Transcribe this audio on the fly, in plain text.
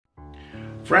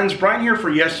Friends, Brian here for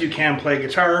Yes You Can Play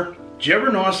Guitar. Do you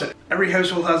ever notice that every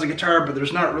household has a guitar, but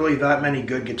there's not really that many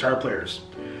good guitar players?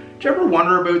 Do you ever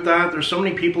wonder about that? There's so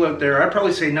many people out there. I'd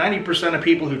probably say 90% of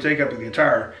people who take up a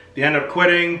guitar, they end up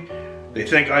quitting. They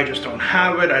think, I just don't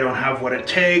have it, I don't have what it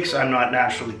takes, I'm not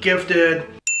naturally gifted.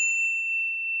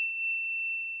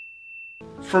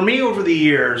 For me, over the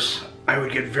years, I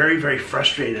would get very, very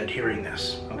frustrated hearing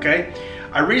this, okay?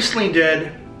 I recently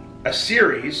did a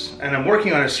series, and I'm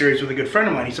working on a series with a good friend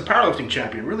of mine. He's a powerlifting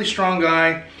champion, really strong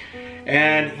guy,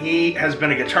 and he has been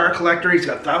a guitar collector. He's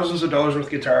got thousands of dollars worth of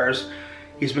guitars.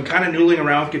 He's been kind of noodling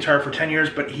around with guitar for 10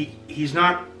 years, but he's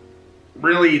not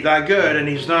really that good, and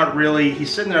he's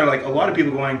sitting there like a lot of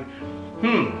people going,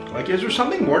 like, is there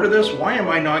something more to this? Why am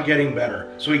I not getting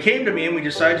better? So he came to me and we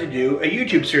decided to do a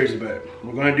YouTube series about it.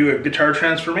 We're going to do a guitar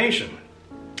transformation.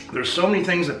 There's so many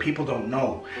things that people don't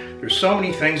know. There's so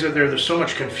many things out there. There's so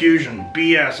much confusion,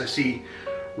 BS. I see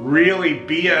really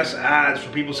BS ads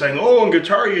for people saying, oh, on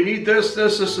guitar you need this,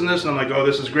 this, this, and this. And I'm like, oh,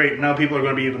 this is great. Now people are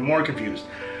going to be even more confused.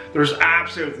 There's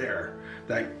apps out there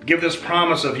that give this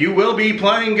promise of you will be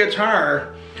playing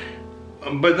guitar,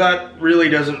 but that really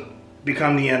doesn't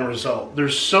become the end result.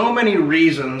 There's so many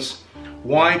reasons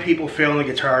why people fail on the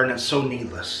guitar, and it's so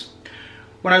needless.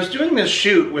 When I was doing this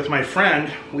shoot with my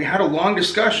friend, we had a long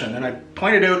discussion, and I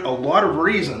pointed out a lot of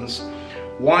reasons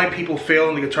why people fail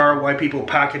on the guitar, why people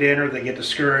pack it in or they get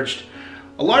discouraged.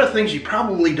 A lot of things you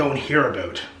probably don't hear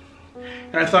about.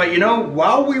 And I thought, you know,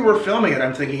 while we were filming it,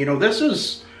 I'm thinking, you know, this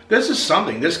is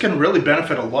something. This can really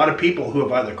benefit a lot of people who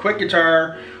have either quit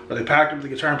guitar or they packed up the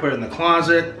guitar and put it in the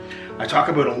closet. I talk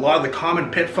about a lot of the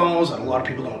common pitfalls that a lot of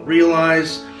people don't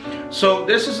realize. So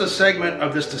this is a segment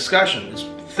of this discussion. It's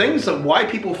things that why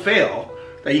people fail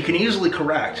that you can easily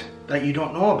correct that you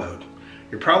don't know about.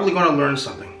 You're probably going to learn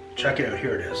something. Check it out.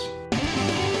 Here it is.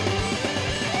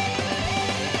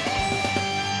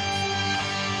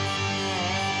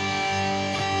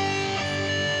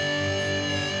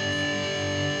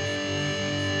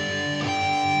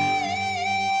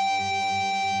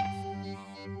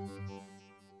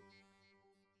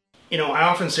 You know, I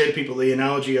often say to people the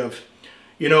analogy of,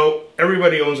 you know,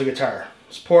 everybody owns a guitar.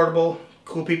 It's portable.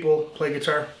 Cool people play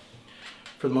guitar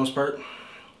for the most part.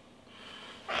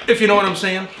 If you know what I'm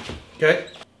saying, okay?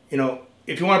 You know,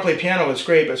 if you want to play piano, it's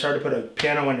great, but it's hard to put a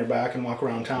piano on your back and walk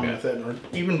around town with it, or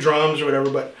even drums or whatever,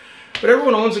 but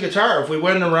everyone owns a guitar. If we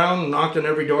went around and knocked on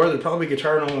every door, there'd probably be a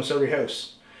guitar in almost every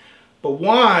house. But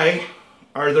why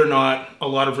are there not a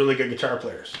lot of really good guitar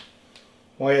players?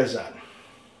 Why is that?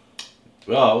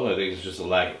 Well, I think it's just a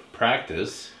lack of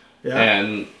practice,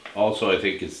 and also I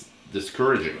think it's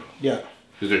discouraging. Yeah.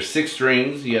 Because there's 6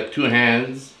 strings, you have 2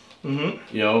 hands, you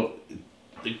know,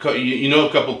 you know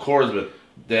a couple chords, but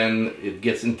then it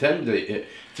gets intimidating.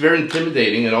 It's very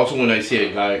intimidating, and also when I see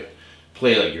a guy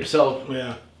play like yourself,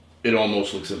 it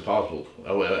almost looks impossible.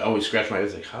 I always scratch my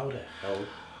head, like, how the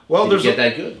hell did you get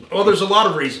that good? Well, there's a lot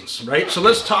of reasons, right? So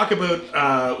let's talk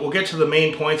about, we'll get to the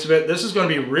main points of it. This is going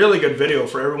to be a really good video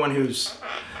for everyone who's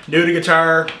new to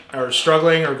guitar or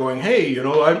struggling or going, hey, you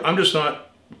know, I'm just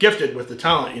not gifted with the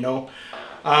talent, you know.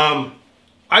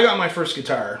 I got my first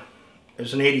guitar. It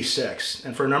was an 86,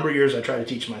 and for a number of years I tried to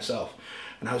teach myself.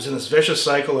 And I was in this vicious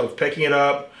cycle of picking it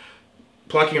up,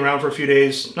 plucking around for a few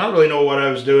days, not really know what I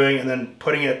was doing, and then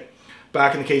putting it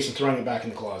back in the case and throwing it back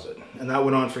in the closet. And that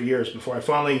went on for years before I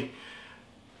finally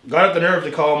got up the nerve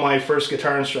to call my first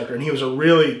guitar instructor, and he was a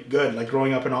really good, like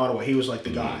growing up in Ottawa, he was like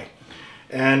the guy.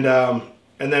 And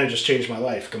then it just changed my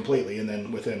life completely, and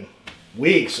then within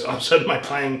weeks, all of a sudden my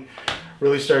playing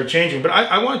really started changing. But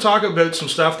I want to talk about some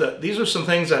stuff that, these are some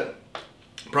things that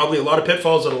probably a lot of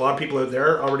pitfalls that a lot of people out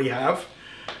there already have.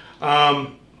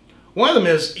 One of them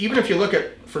is, even if you look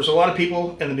at, for a lot of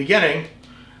people in the beginning,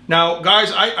 now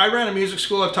guys, I ran a music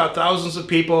school, I've taught thousands of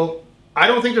people. I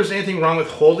don't think there's anything wrong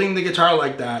with holding the guitar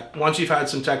like that once you've had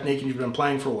some technique and you've been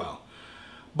playing for a while.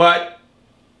 But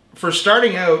for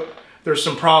starting out, there's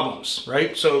some problems,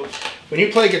 right? So when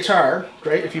you play guitar,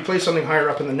 right, if you play something higher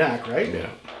up in the neck, right? Yeah.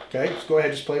 Okay, just go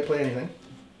ahead, just play anything.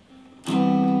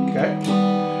 Okay.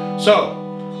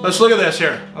 So let's look at this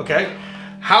here, okay?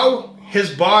 How his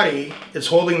body is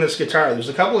holding this guitar. There's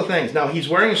a couple of things. Now he's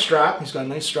wearing a strap. He's got a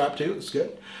nice strap too, it's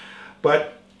good.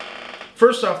 But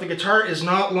first off, the guitar is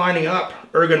not lining up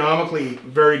ergonomically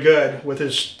very good with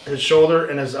his shoulder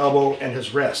and his elbow and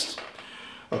his wrist.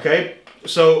 Okay?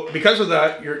 So because of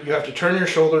that, you have to turn your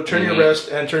shoulder, turn your wrist,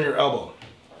 and turn your elbow.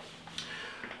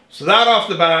 So that off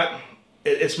the bat,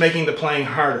 it's making the playing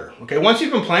harder. Okay, once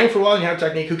you've been playing for a while and you have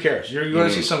technique, who cares? You're going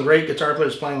to see some great guitar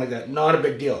players playing like that. Not a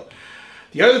big deal.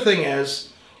 The other thing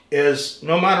is is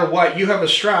no matter what, you have a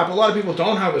strap. A lot of people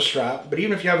don't have a strap, but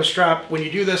even if you have a strap, when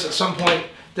you do this, at some point,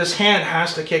 this hand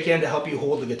has to kick in to help you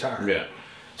hold the guitar. Yeah.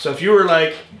 So if you were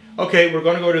like, okay, we're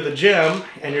going to go to the gym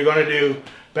and you're going to do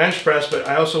bench press, but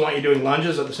I also want you doing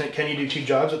lunges at the same. Can you do 2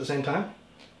 jobs at the same time?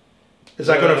 Is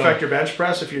that going to affect your bench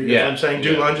press if I'm saying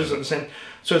do lunges at the same?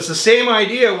 So it's the same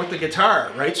idea with the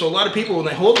guitar, right? So a lot of people, when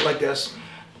they hold it like this,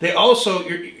 they also,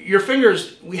 your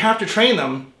fingers, we have to train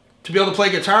them to be able to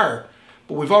play guitar,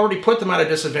 but we've already put them at a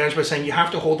disadvantage by saying you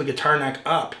have to hold the guitar neck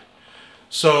up.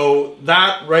 So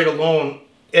that right alone,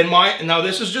 now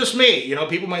this is just me, you know,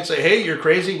 people might say, hey, you're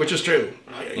crazy, which is true.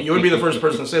 You would be the first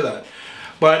person to say that.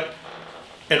 But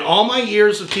in all my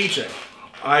years of teaching,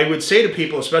 I would say to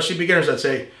people, especially beginners, I'd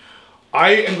say,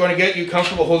 I am going to get you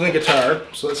comfortable holding the guitar.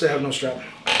 So let's say I have no strap.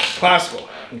 Classical,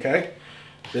 okay?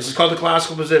 This is called the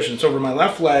classical position. It's over my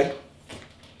left leg.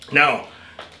 Now,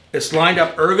 it's lined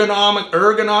up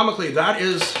ergonomically. That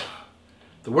is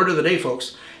the word of the day,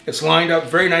 folks. It's lined up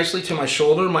very nicely to my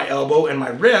shoulder, my elbow, and my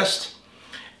wrist.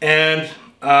 And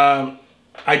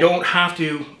I don't have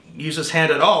to use this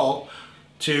hand at all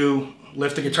to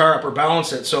lift the guitar up or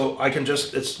balance it. So I can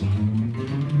just, it's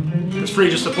free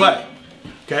just to play.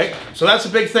 Okay, so that's a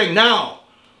big thing. Now,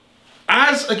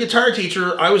 as a guitar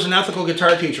teacher, I was an ethical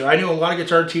guitar teacher. I knew a lot of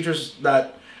guitar teachers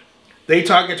that they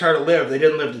taught guitar to live. They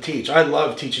didn't live to teach. I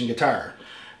love teaching guitar.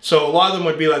 So a lot of them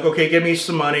would be like, okay, give me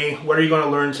some money. What are you going to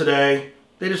learn today?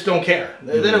 They just don't care.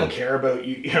 They don't care about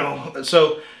you, you know.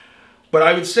 So, but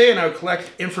I would say, and I would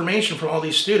collect information from all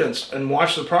these students and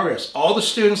watch the progress. All the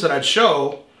students that I'd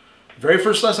show, very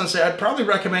first lesson, I'd say, I'd probably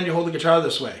recommend you hold the guitar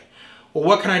this way. Well,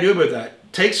 what can I do about that?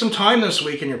 Take some time this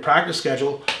week in your practice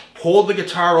schedule. Hold the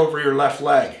guitar over your left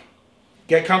leg.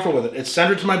 Get comfortable with it. It's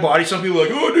centered to my body. Some people are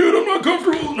like, oh, dude, I'm not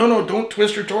comfortable. No, don't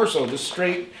twist your torso. Just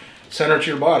straight center to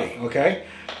your body, okay?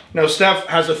 Now, Steph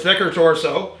has a thicker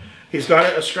torso. He's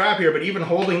got a strap here, but even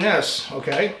holding this,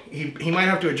 okay, he might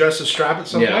have to adjust his strap at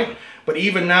some point. But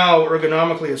even now,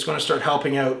 ergonomically, it's going to start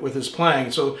helping out with his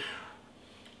playing. So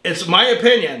it's my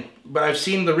opinion, but I've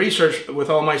seen the research with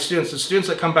all my students. The students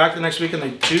that come back the next week and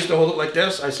they choose to hold it like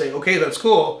this, I say, okay, that's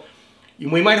cool.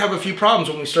 We might have a few problems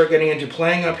when we start getting into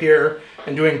playing up here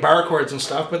and doing bar chords and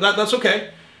stuff, but that's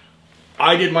okay.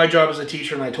 I did my job as a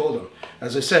teacher and I told them.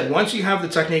 As I said, once you have the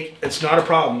technique, it's not a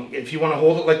problem. If you want to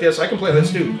hold it like this, I can play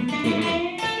this too.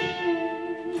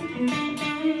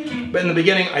 But in the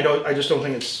beginning, I just don't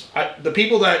think it's... the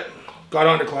people that got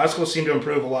onto classical seem to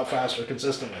improve a lot faster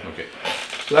consistently. Okay.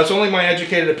 So that's only my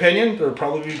educated opinion. There will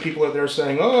probably be people out there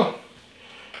saying, oh,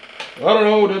 I don't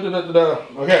know, da, da, da, da,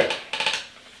 da. Okay.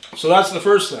 So that's the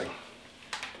first thing.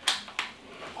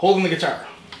 Holding the guitar.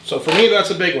 So for me, that's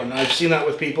a big one. I've seen that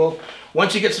with people.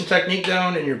 Once you get some technique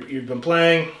down and you've been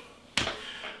playing,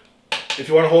 if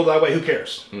you want to hold it that way, who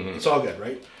cares? It's all good,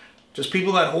 right? Just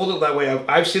people that hold it that way,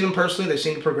 I've seen them personally, they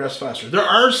seem to progress faster. There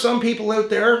are some people out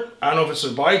there, I don't know if it's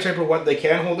their body type or what, they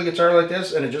can hold the guitar like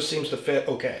this and it just seems to fit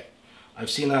okay. I've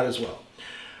seen that as well.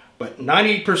 But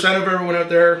 90% of everyone out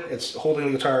there, it's holding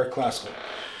the guitar classical.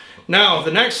 Now,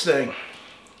 the next thing.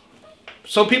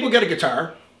 So people get a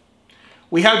guitar.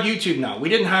 We have YouTube now. We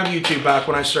didn't have YouTube back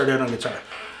when I started out on guitar.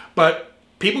 But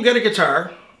people get a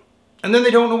guitar, and then they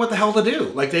don't know what the hell to do.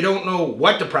 Like, they don't know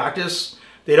what to practice.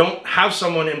 They don't have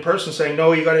someone in person saying,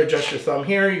 no, you got to adjust your thumb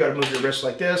here. You got to move your wrist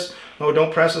like this. No,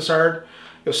 don't press as hard.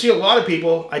 You'll see a lot of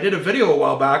people. I did a video a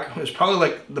while back. It was probably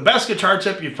like the best guitar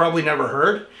tip you've probably never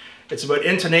heard. It's about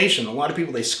intonation. A lot of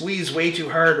people, they squeeze way too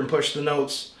hard and push the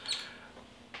notes.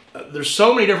 There's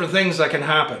so many different things that can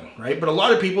happen, right? But a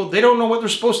lot of people, they don't know what they're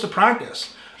supposed to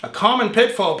practice. A common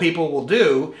pitfall people will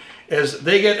do is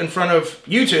they get in front of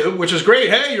YouTube, which is great.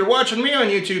 Hey, you're watching me on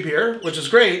YouTube here, which is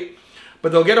great.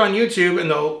 But they'll get on YouTube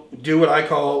and they'll do what I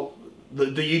call the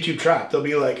YouTube trap. They'll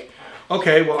be like,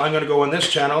 okay, well, I'm going to go on this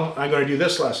channel. I'm going to do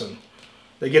this lesson.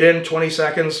 They get in 20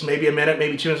 seconds, maybe a minute,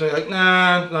 maybe 2 minutes. They're like,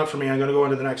 nah, not for me. I'm going to go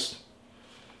into the next.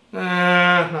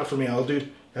 Nah, not for me. I'll do.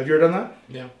 Have you ever done that?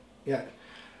 Yeah. Yeah.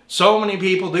 So many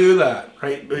people do that,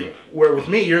 right? Where with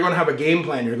me, you're going to have a game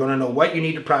plan. You're going to know what you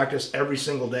need to practice every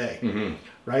single day,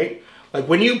 right? Like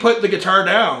when you put the guitar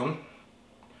down,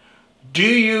 do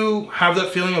you have that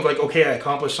feeling of like, okay, I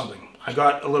accomplished something. I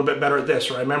got a little bit better at this,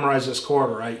 or I memorized this chord,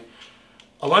 or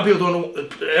a lot of people don't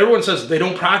know. Everyone says they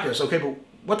don't practice. Okay, but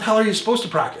what the hell are you supposed to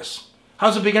practice?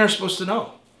 How's a beginner supposed to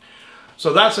know?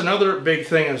 So that's another big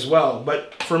thing as well.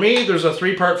 But for me, there's a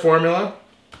 3-part formula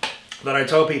that I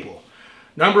tell people.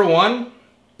 Number 1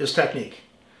 is technique.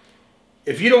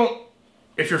 If you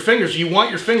want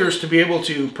your fingers to be able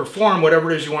to perform whatever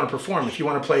it is you want to perform. If you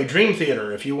want to play Dream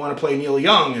Theater, if you want to play Neil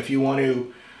Young, if you want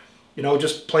to,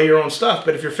 just play your own stuff.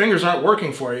 But if your fingers aren't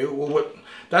working for you, well,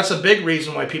 That's a big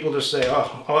reason why people just say,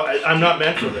 oh, I'm not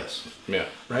meant for this. Yeah.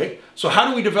 Right? So how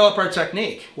do we develop our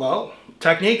technique? Well,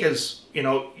 technique is,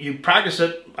 you practice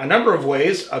it a number of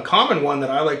ways. A common one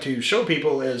that I like to show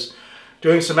people is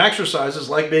doing some exercises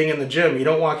like being in the gym. You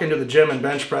don't walk into the gym and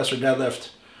bench press or deadlift.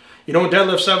 You don't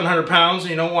deadlift 700 pounds and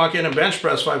you don't walk in and bench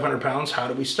press 500 pounds. How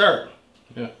do we start?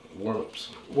 Yeah, warm-ups.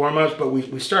 Warm-ups, but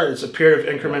we start. It's a period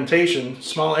of incrementation,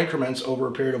 small increments over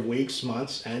a period of weeks,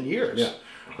 months, and years. Yeah.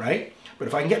 Right? But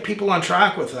if I can get people on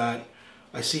track with that,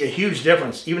 I see a huge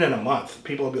difference, even in a month.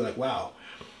 People will be like, wow.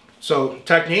 So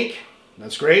technique,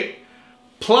 that's great.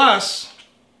 Plus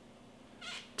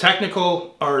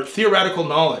technical or theoretical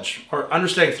knowledge or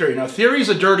understanding theory. Now, theory is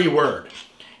a dirty word.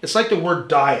 It's like the word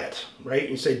diet, right?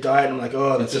 You say diet, and I'm like,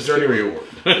 oh, that's a dirty word.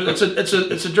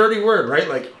 it's a dirty word, right?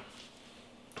 Like,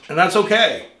 and that's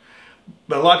okay.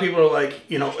 But a lot of people are like,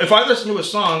 if I listen to a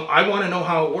song, I want to know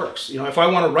how it works. If I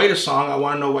want to write a song, I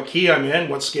want to know what key I'm in,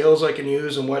 what scales I can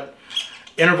use, and what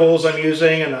intervals I'm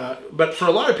using. And but for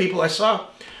a lot of people, I saw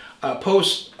a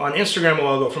post on Instagram a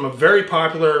while ago from a very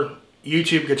popular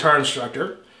YouTube guitar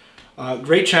instructor.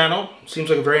 Great channel. Seems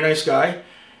like a very nice guy.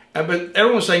 But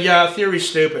everyone was saying, yeah, theory's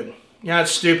stupid. Yeah,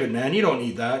 it's stupid, man. You don't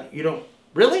need that. You don't...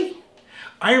 Really?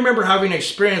 I remember having an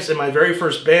experience in my very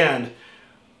first band.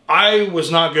 I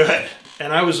was not good.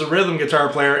 And I was a rhythm guitar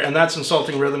player, and that's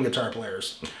insulting rhythm guitar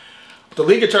players. The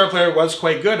lead guitar player was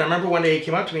quite good. I remember one day he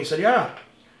came up to me and said, yeah,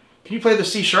 can you play the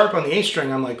C sharp on the A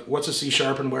string? I'm like, what's a C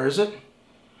sharp and where is it?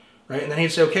 Right? And then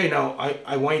he'd say, okay, now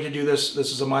I want you to do this.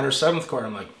 This is a minor 7th chord.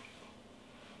 I'm like,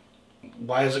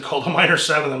 why is it called a minor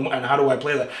 7th and how do I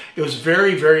play that? It was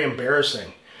very, very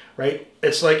embarrassing, right?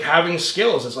 It's like having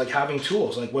skills. It's like having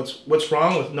tools. Like what's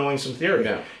wrong with knowing some theory?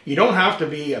 Yeah. You don't have to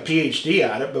be a PhD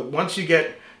at it, but once you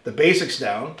get the basics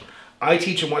down, I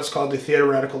teach them what's called the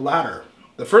theoretical ladder.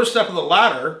 The first step of the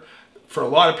ladder for a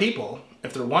lot of people,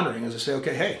 if they're wondering, is to say,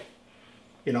 okay, hey,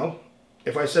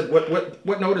 if I said,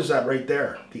 what note is that right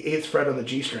there? The 8th fret on the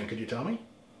G string, could you tell me?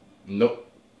 Nope.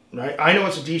 Right? I know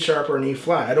it's a D sharp or an E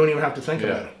flat. I don't even have to think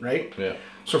about it, right? Yeah.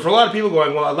 So for a lot of people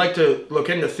going, well, I'd like to look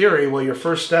into theory, well, your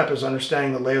first step is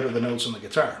understanding the layout of the notes on the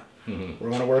guitar. Mm-hmm. We're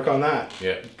going to work on that.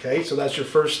 Yeah. Okay, so that's your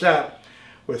first step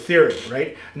with theory,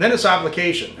 right? And then it's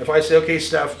application. If I say, okay,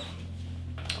 Steph,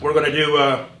 we're going to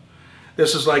do,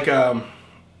 this is like, we're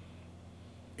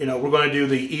going to do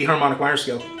the E harmonic minor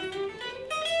scale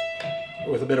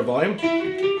with a bit of volume.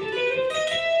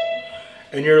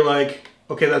 And you're like,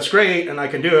 okay, that's great, and I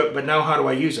can do it, but now how do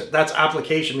I use it? That's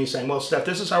application, me saying, well, Steph,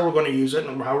 this is how we're going to use it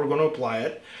and how we're going to apply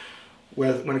it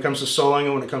when it comes to soloing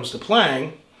and when it comes to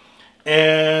playing.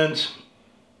 And,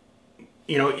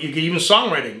 you can even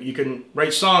songwriting. You can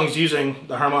write songs using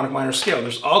the harmonic minor scale.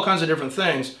 There's all kinds of different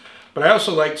things, but I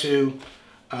also like to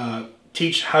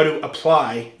teach how to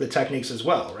apply the techniques as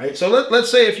well, right? So let's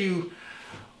say if you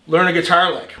learn a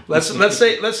guitar lick. Let's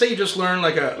say you just learn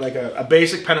like a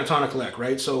basic pentatonic lick,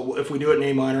 right? So if we do it in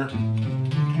A minor,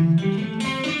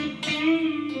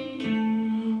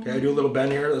 okay, I do a little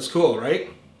bend here. That's cool, right?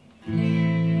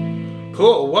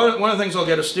 Cool. One of the things I'll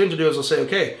get a student to do is I'll say,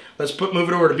 okay, let's move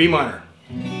it over to B minor.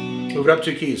 Move it up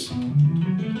 2 keys.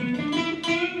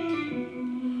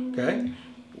 Okay,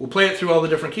 we'll play it through all the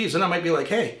different keys, and I might be like,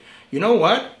 hey, you know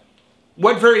what?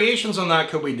 What variations on that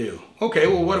could we do? Okay,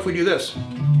 well, what if we do this?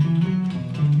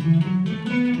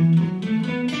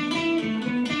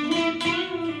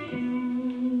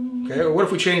 Okay, or what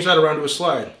if we change that around to a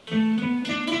slide?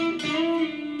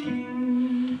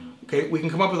 Okay, we can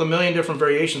come up with a million different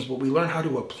variations, but we learn how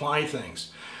to apply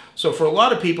things. So for a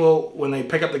lot of people, when they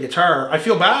pick up the guitar, I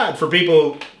feel bad for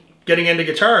people getting into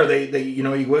guitar.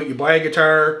 You buy a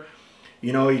guitar,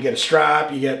 you get a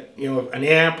strap, you get, an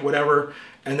amp, whatever,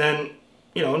 and then,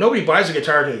 nobody buys a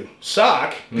guitar to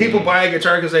suck. People buy a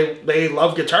guitar because they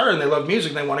love guitar and they love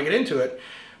music and they want to get into it.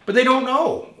 But they don't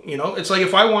know. It's like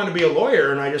if I wanted to be a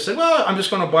lawyer and I just said, well, I'm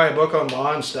just going to buy a book on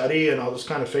law and study and I'll just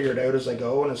kind of figure it out as I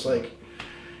go. And it's like,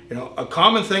 a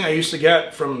common thing I used to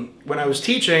get from when I was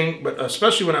teaching, but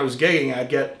especially when I was gigging, I'd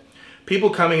get people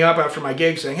coming up after my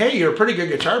gig saying, hey, you're a pretty good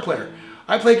guitar player.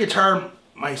 I play guitar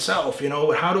myself,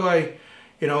 how do I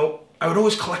would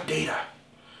always collect data.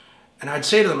 And I'd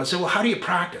say to them, I'd say, well, how do you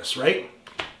practice, right?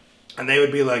 And they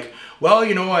would be like, well,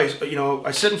 I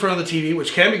sit in front of the TV,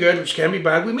 which can be good, which can be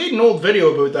bad. We made an old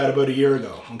video about that about a year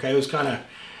ago, okay? It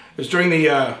was during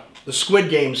the Squid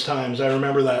Games times, I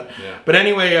remember that. Yeah. But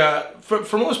anyway,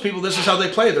 for most people, this is how they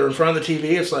play. They're in front of the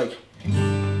TV, it's like...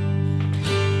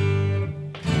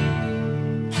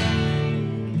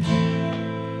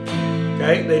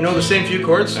 Okay, they know the same few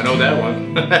chords. I know that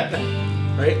one.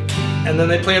 Right? And then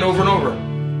they play it over and over.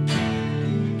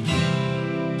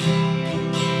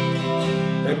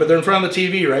 but they're in front of the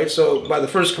TV, right? So by the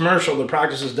first commercial, the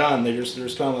practice is done. They're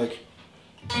just kind of like,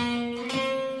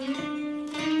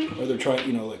 or they're trying,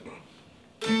 you know, like.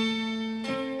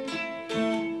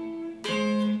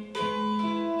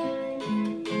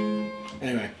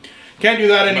 Anyway, can't do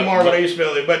that anymore. But I used to be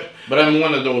able to. But I'm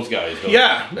one of those guys, though.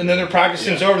 Yeah, and then their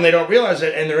practicing's over, and they don't realize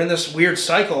it, and they're in this weird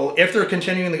cycle. If they're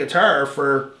continuing the guitar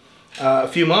for a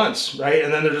few months, right,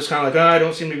 and then they're just kind of like, oh, I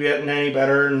don't seem to be getting any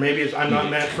better, and maybe I'm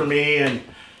not meant for me, and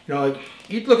you know, like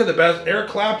you look at the best, Eric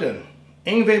Clapton,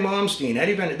 Yngwie Malmsteen,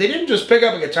 Eddie Van. They didn't just pick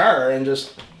up a guitar and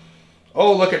just,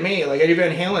 oh, look at me. Like Eddie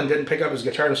Van Halen didn't pick up his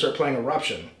guitar and start playing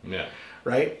Eruption. Yeah.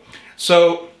 Right.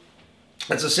 So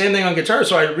it's the same thing on guitar.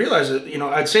 So I realized that, you know,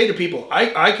 I'd say to people,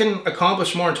 I can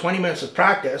accomplish more in 20 minutes of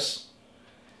practice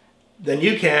than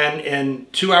you can in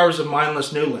 2 hours of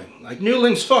mindless noodling. Like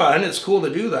noodling's fun, it's cool to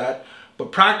do that,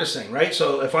 but practicing, right?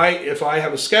 So if I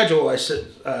have a schedule, I sit,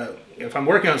 if I'm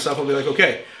working on stuff, I'll be like,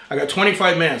 okay, I got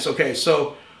 25 minutes. Okay,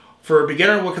 so for a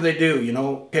beginner, what can they do? You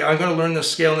know, okay, I'm going to learn this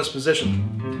scale in this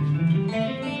position.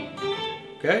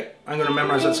 Okay, I'm going to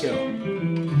memorize that scale.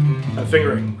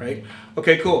 Fingering, right?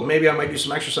 Okay, cool. Maybe I might do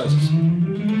some exercises.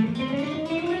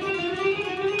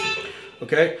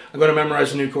 Okay, I'm going to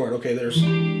memorize a new chord. Okay, there's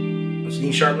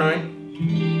E sharp 9.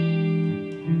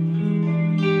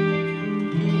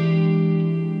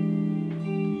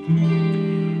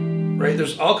 Right,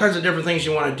 there's all kinds of different things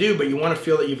you want to do, but you want to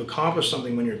feel that you've accomplished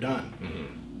something when you're done.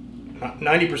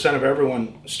 90% of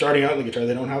everyone starting out in the guitar,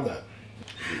 they don't have that.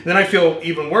 And then I feel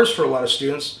even worse for a lot of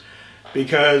students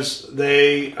because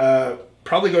they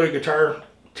probably go to guitar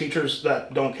teachers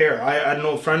that don't care. I had an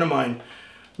old friend of mine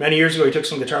many years ago. He took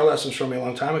some guitar lessons from me a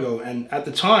long time ago, and at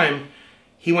the time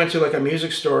he went to like a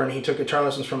music store and he took guitar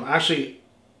lessons from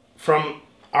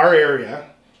our area.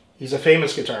 He's a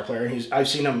famous guitar player, and I've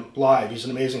seen him live. He's an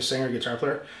amazing singer, guitar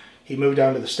player. He moved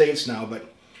down to the States now,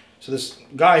 but so this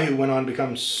guy who went on to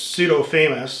become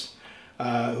pseudo-famous,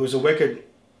 who was a wicked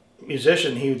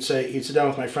musician, he'd sit down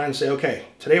with my friend and say, okay,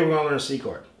 today we're going to learn a C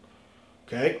chord.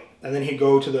 Okay? And then he'd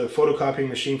go to the photocopying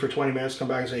machine for 20 minutes, come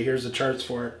back and say, here's the charts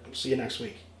for it. See you next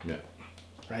week. Yeah.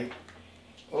 Right?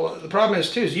 Well, the problem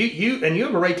is, too, is you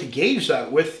have a right to gauge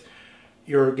that with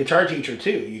your guitar teacher,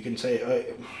 too. You can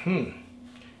say, you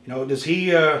know, does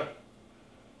he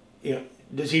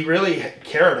really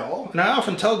care at all? And I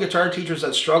often tell guitar teachers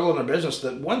that struggle in their business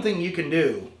that one thing you can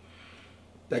do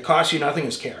that costs you nothing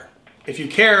is care. If you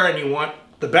care and you want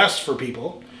the best for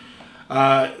people,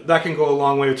 that can go a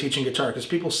long way with teaching guitar because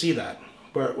people see that.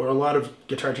 Where a lot of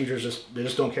guitar teachers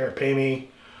just don't care. Pay me.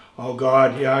 Oh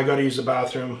God, yeah, I got to use the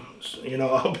bathroom. You know,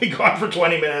 I'll be gone for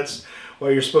 20 minutes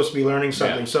while you're supposed to be learning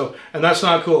something. Yeah. So, and that's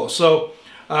not cool. So,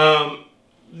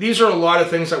 these are a lot of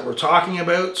things that we're talking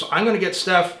about. So I'm going to get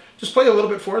Steph. Just play a little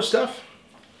bit for us, Steph.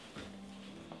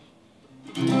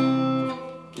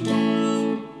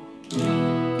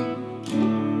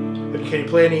 Have you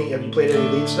played any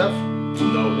lead stuff?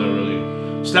 No, not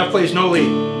really. Steph plays no lead.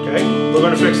 Okay, we're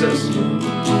going to fix this.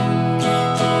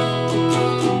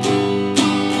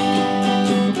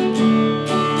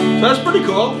 So that's pretty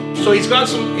cool. So he's got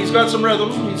some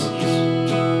rhythm.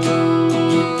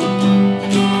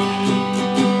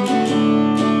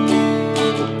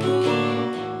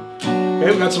 Okay,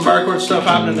 we've got some bar chord stuff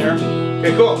happening there.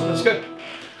 Okay, cool. That's good.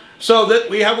 So that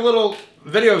we have a little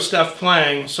video of Steph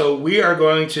playing. So we are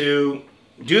going to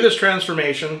do this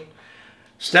transformation.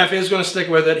 Steph is going to stick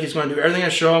with it. He's going to do everything I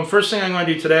show him. First thing I'm going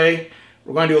to do today,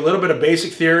 we're going to do a little bit of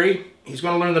basic theory. He's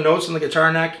going to learn the notes on the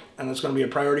guitar neck, and it's going to be a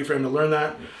priority for him to learn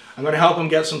that. I'm going to help him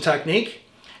get some technique,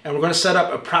 and we're going to set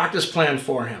up a practice plan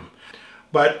for him.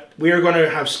 But we are going to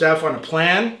have Steph on a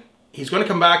plan. He's going to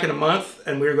come back in a month,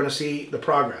 and we're going to see the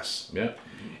progress. Yeah.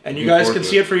 And you guys can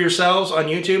see it for yourselves on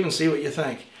YouTube and see what you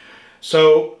think.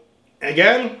 So,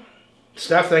 again,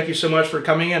 Steph, thank you so much for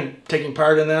coming and taking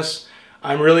part in this.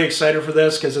 I'm really excited for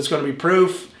this because it's going to be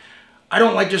proof. I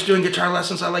don't like just doing guitar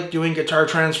lessons. I like doing guitar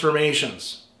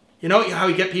transformations. You know how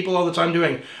you get people all the time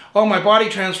doing, oh, my body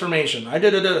transformation. I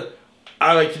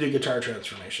like to do guitar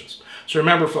transformations. So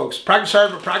remember, folks, practice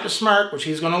hard, but practice smart, which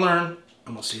he's going to learn,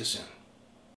 and we'll see you soon.